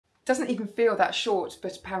doesn't even feel that short,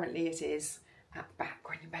 but apparently it is at the back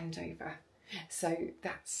when you bend over. So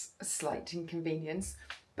that's a slight inconvenience.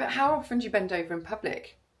 But how often do you bend over in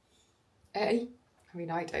public? Eh? I mean,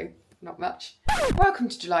 I don't, not much. Welcome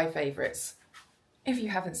to July Favourites. If you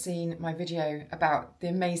haven't seen my video about the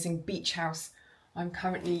amazing beach house I'm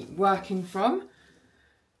currently working from,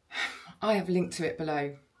 I have linked to it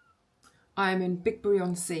below. I am in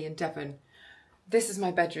Bigbury-on-Sea in Devon. This is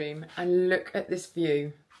my bedroom and look at this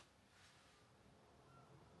view.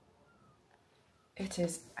 It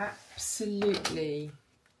is absolutely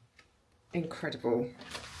incredible.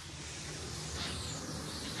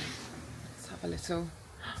 Let's have a little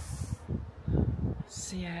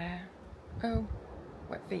sea air. Oh,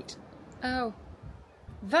 wet feet. Oh,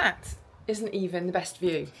 that isn't even the best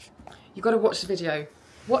view. You've got to watch the video.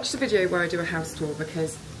 Watch the video where I do a house tour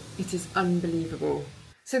because it is unbelievable.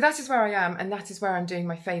 So that is where I am and that is where I'm doing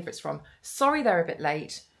my favourites from. Sorry they're a bit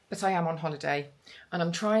late, but I am on holiday and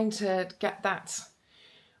I'm trying to get that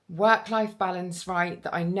work-life balance right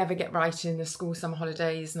that I never get right in the school summer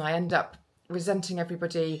holidays, and I end up resenting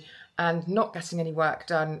everybody and not getting any work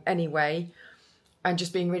done anyway and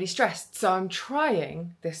just being really stressed. So I'm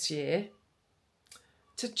trying this year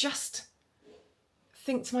to just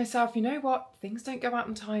think to myself, you know what, things don't go out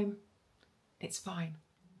on time, it's fine.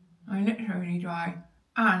 I literally dry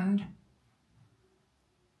and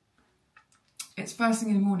it's first thing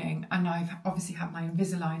in the morning and I've obviously had my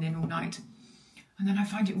Invisalign in all night, and then I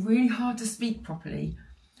find it really hard to speak properly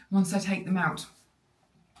once I take them out.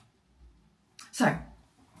 So,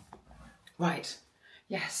 right,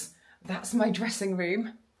 yes, that's my dressing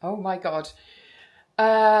room. Oh my God.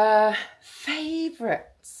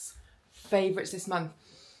 Favourites this month.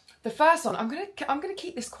 The first one, I'm gonna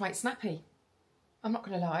keep this quite snappy. I'm not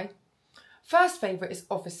gonna lie. First favourite is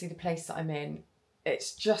obviously the place that I'm in.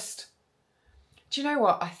 It's just, do you know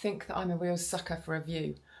what? I think that I'm a real sucker for a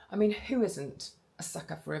view. I mean, who isn't a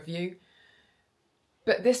sucker for a view?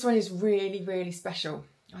 But this one is really, really special.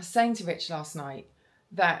 I was saying to Rich last night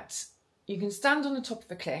that you can stand on the top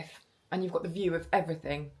of a cliff and you've got the view of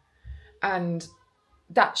everything, and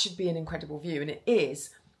that should be an incredible view, and it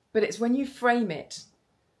is, but it's when you frame it,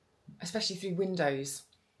 especially through windows,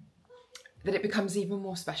 that it becomes even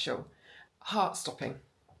more special. Heart-stopping.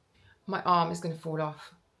 My arm is going to fall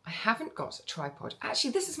off. I haven't got a tripod.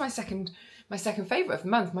 Actually, this is my second favourite of the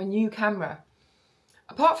month, my new camera.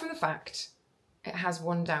 Apart from the fact it has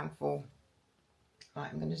one downfall. Right,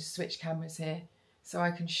 I'm going to just switch cameras here so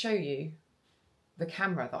I can show you the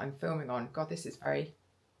camera that I'm filming on. God, this is very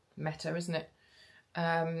meta, isn't it?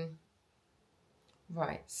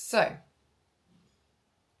 Right, so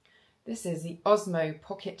this is the Osmo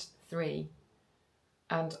Pocket 3,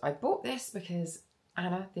 and I bought this because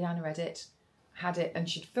Anna, the Anna Edit, had it and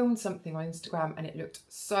she'd filmed something on Instagram and it looked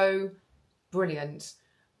so brilliant,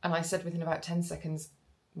 and I said within about 10 seconds,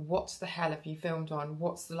 what the hell have you filmed on?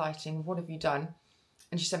 What's the lighting? What have you done?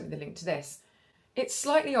 And she sent me the link to this. It's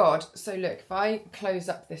slightly odd, so look, if I close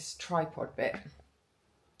up this tripod bit,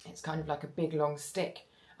 it's kind of like a big long stick,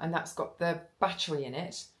 and that's got the battery in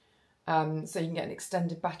it. So you can get an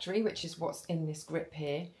extended battery, which is what's in this grip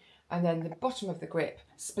here. And then the bottom of the grip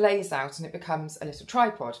splays out and it becomes a little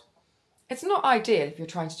tripod. It's not ideal if you're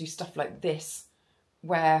trying to do stuff like this,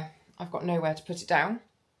 where I've got nowhere to put it down.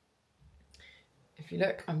 If you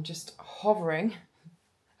look, I'm just hovering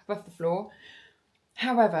above the floor.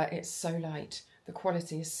 However, it's so light. The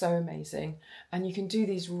quality is so amazing. And you can do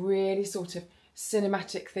these really sort of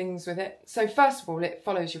cinematic things with it. So first of all, it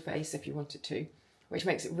follows your face if you want it to, which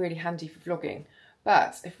makes it really handy for vlogging.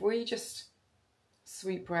 But if we just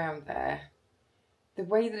sweep round there, the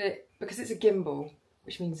way that it, because it's a gimbal,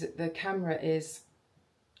 which means that the camera is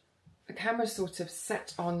sort of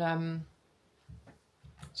set on,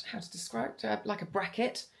 how to describe it, like a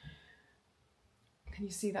bracket. Can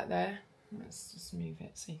you see that there? Let's just move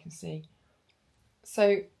it so you can see.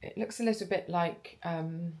 So it looks a little bit like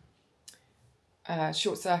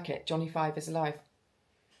Short Circuit, Johnny Five is Alive.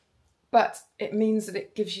 But it means that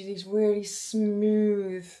it gives you these really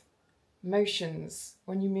smooth motions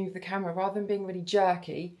when you move the camera, rather than being really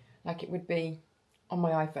jerky like it would be on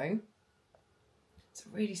my iPhone. It's a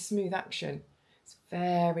really smooth action. It's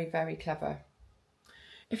very, very clever.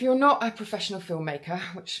 If you're not a professional filmmaker,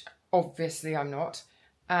 which obviously I'm not,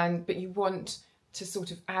 but you want to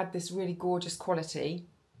sort of add this really gorgeous quality,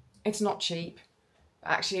 it's not cheap.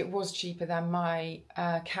 Actually, it was cheaper than my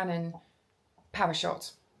Canon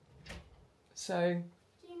PowerShot. So,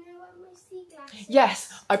 do you know what my sea glasses?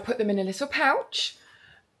 Yes, I put them in a little pouch,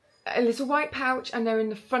 a little white pouch, and they're in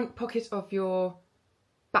the front pocket of your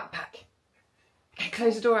backpack. Okay,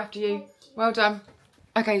 close the door after you. Well done.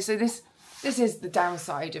 Okay, so this is the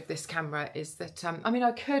downside of this camera, is that, I mean,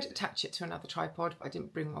 I could attach it to another tripod, but I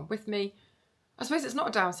didn't bring one with me. I suppose it's not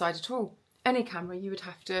a downside at all. Any camera you would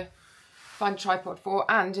have to find a tripod for,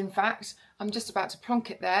 and in fact, I'm just about to plonk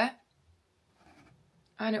it there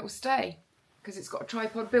and it will stay because it's got a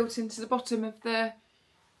tripod built into the bottom of the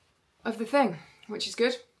thing, which is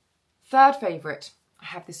good. Third favourite, I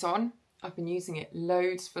have this on. I've been using it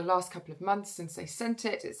loads for the last couple of months since they sent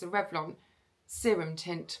it. It's a Revlon Serum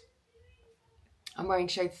Tint. I'm wearing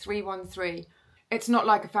shade 313. It's not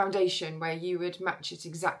like a foundation where you would match it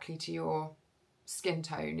exactly to your skin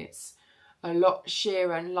tone. It's a lot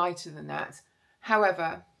sheerer and lighter than that.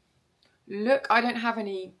 However, look, I don't have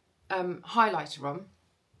any highlighter on.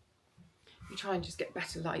 Let me try and just get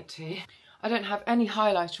better light here. I don't have any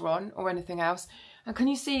highlighter on or anything else. And can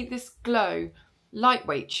you see this glow?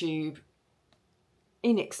 Lightweight tube,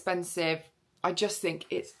 inexpensive. I just think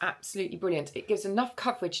it's absolutely brilliant. It gives enough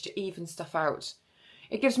coverage to even stuff out.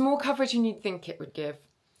 It gives more coverage than you'd think it would give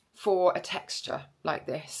for a texture like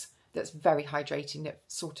this that's very hydrating, that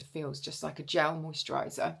sort of feels just like a gel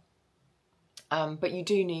moisturiser. But you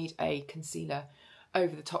do need a concealer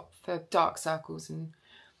over the top for dark circles and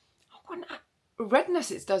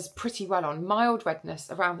redness. It does pretty well on. Mild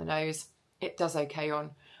redness around the nose, it does okay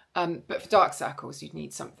on. But for dark circles, you'd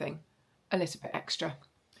need something a little bit extra.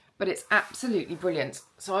 But it's absolutely brilliant.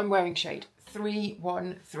 So I'm wearing shade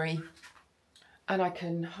 313. And I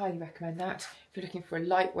can highly recommend that if you're looking for a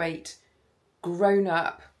lightweight, grown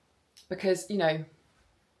up, because, you know,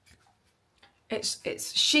 it's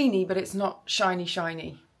sheeny, but it's not shiny.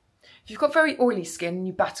 If you've got very oily skin and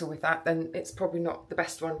you battle with that, then it's probably not the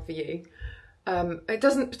best one for you. It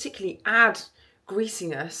doesn't particularly add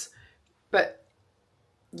greasiness, but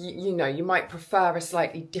you know, you might prefer a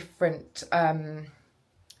slightly different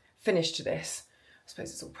finish to this. I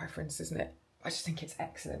suppose it's all preference, isn't it? I just think it's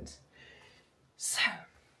excellent. So,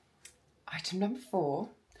 item number 4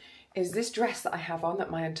 is this dress that I have on that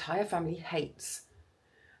my entire family hates.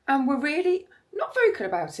 And we're really not vocal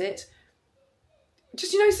about it.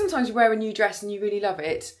 Just, you know, sometimes you wear a new dress and you really love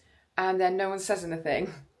it and then no one says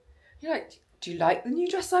anything. You're like, do you like the new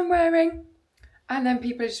dress I'm wearing? And then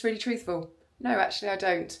people are just really truthful. No, actually I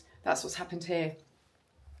don't. That's what's happened here.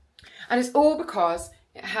 And it's all because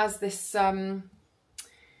it has this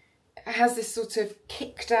sort of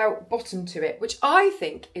kicked out bottom to it, which I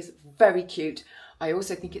think is very cute. I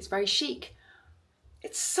also think it's very chic.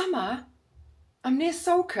 It's summer. I'm near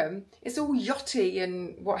Salcombe. It's all yachty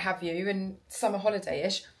and what have you, and summer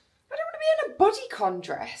holiday-ish. I don't want to be in a bodycon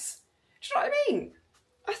dress. Do you know what I mean?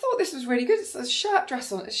 I thought this was really good. It's a shirt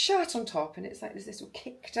dress on, a shirt on top, and it's like this little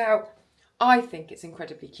kicked out. I think it's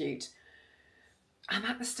incredibly cute. I'm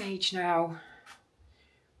at the stage now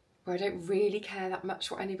where I don't really care that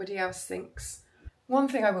much what anybody else thinks. One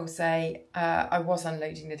thing I will say, I was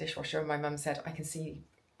unloading the dishwasher and my mum said, I can see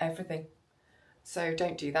everything. So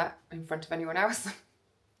don't do that in front of anyone else.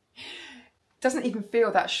 Doesn't even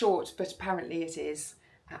feel that short, but apparently it is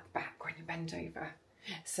at the back when you bend over.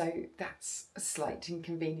 So that's a slight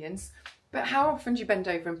inconvenience. But how often do you bend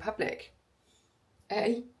over in public?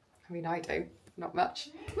 Eh? I mean, I do, not much.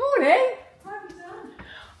 Morning!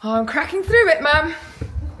 I'm cracking through it, Mum.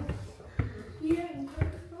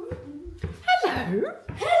 Hello.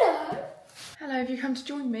 Hello. Hello, have you come to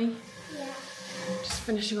join me? Yeah. Just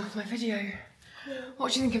finishing off my video. Yeah.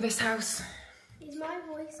 What do you think of this house? Is my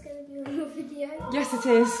voice going to be on your video? Yes, it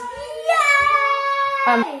is.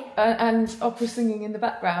 Yay! And opera singing in the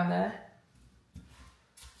background there.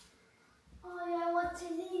 Oh, yeah, I want to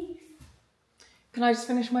leave. Can I just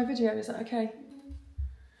finish my video? Is that okay? Mm-hmm.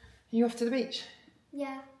 Are you off to the beach?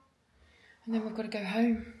 Yeah. And then we've got to go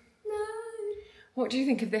home. No. What do you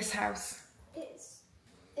think of this house?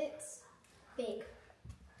 It's big.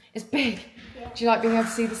 It's big. Yeah. Do you like being able to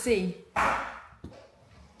see the sea?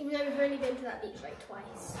 Even though we've only been to that beach like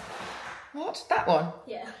twice. What? That one?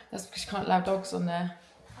 Yeah. That's because you can't allow dogs on there.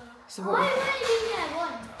 So what? I've only been there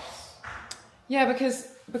once. Yeah,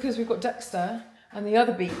 because we've got Dexter and the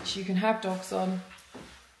other beach you can have dogs on.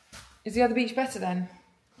 Is the other beach better then?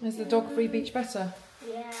 Is the dog-free beach better?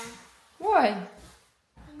 Yeah. Why?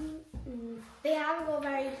 They haven't got a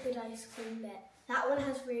very good ice cream bit. That one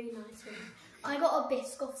has really nice ones. I got a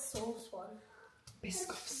Biscoff sauce one.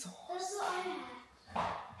 Biscoff sauce. That's what I had.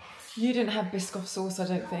 You didn't have Biscoff sauce, I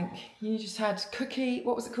don't think. You just had cookie,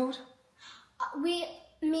 what was it called? I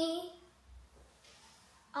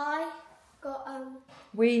got,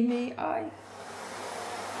 We, me, I.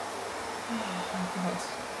 Oh my God.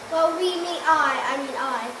 well,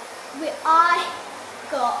 I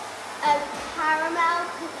got a caramel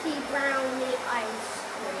cookie brownie ice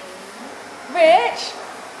cream. Rich!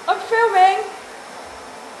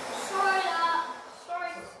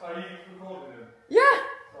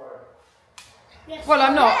 Well,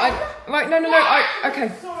 I'm not. Right, no. Okay.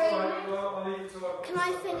 Sorry. Can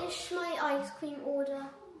I finish my ice cream order?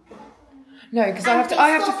 No, because I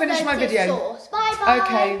have to finish my video. Sauce. Bye bye.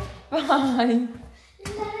 Okay. Bye.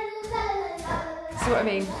 See what I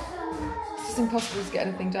mean? It's just impossible to get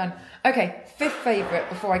anything done. Okay, 5th favourite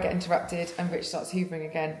before I get interrupted and Rich starts hoovering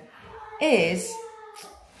again is,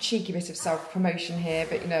 cheeky bit of self-promotion here,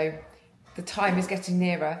 but you know, the time is getting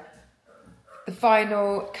nearer. The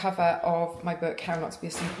final cover of my book, How Not to Be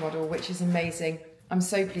a Supermodel, which is amazing. I'm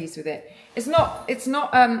so pleased with it. It's not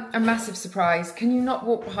a massive surprise. Can you not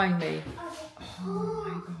walk behind me? Oh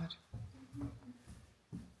my God.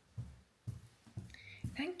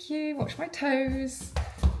 Thank you. Watch my toes.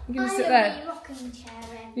 I'm going to sit there. Rocking chair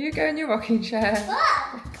in. You go in your rocking chair.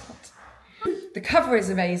 Oh my God. The cover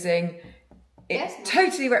is amazing. It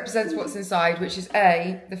totally represents what's inside, which is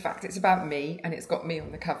A, the fact it's about me and it's got me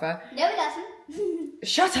on the cover. No, it doesn't.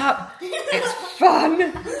 Shut up! It's fun!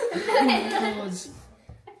 Oh my God.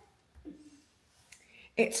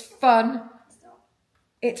 It's fun.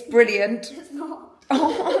 It's brilliant. It's not.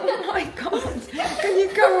 Oh my God. Can you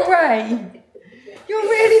go away? You're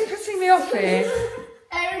really putting me off here.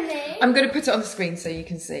 Only. I'm going to put it on the screen so you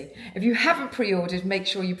can see. If you haven't pre-ordered, make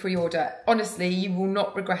sure you pre-order. Honestly, you will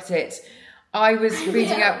not regret it. I was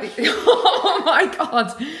reading out the... Oh my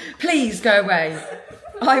God. Please go away.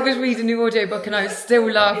 I was reading the audiobook and I was still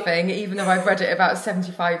laughing, even though I've read it about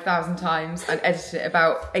 75,000 times and edited it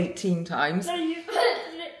about 18 times.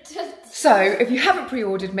 So, if you haven't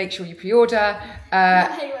pre-ordered, make sure you pre-order.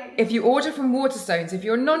 If you order from Waterstones, if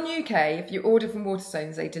you're non-UK, if you order from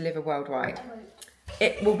Waterstones, they deliver worldwide.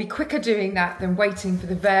 It will be quicker doing that than waiting for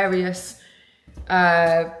the various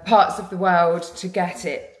parts of the world to get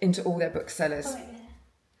it into all their booksellers.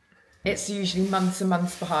 It's usually months and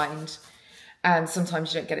months behind, and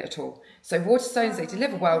sometimes you don't get it at all. So Waterstones, they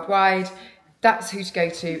deliver worldwide. That's who to go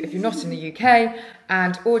to if you're not in the UK.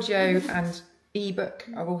 And audio and ebook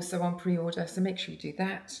are also on pre-order, so make sure you do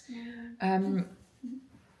that.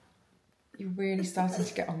 You're really starting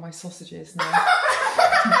to get on my sausages now.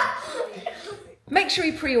 Make sure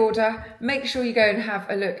you pre-order. Make sure you go and have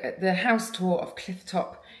a look at the house tour of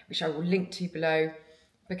Clifftop, which I will link to below,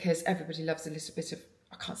 because everybody loves a little bit of,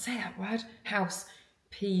 I can't say that word, house,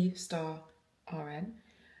 P*RN.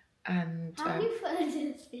 And how many followers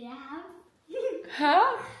do you have?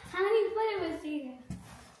 Huh? How many followers do you have?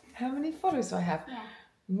 How many followers do I have? Yeah.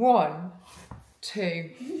 1, 2.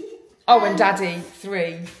 Oh, and Daddy,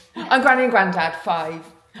 3. And Granny and Grandad,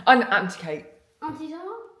 5. And Auntie Kate. Auntie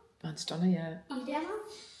Donna? Auntie Donna, yeah.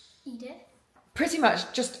 Edith? Pretty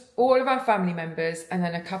much just all of our family members and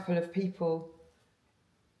then a couple of people.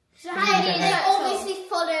 So they obviously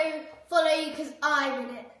follow you because I'm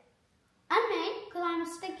in it. And me, because I'm a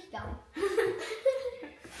stinky guy.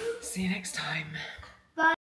 See you next time.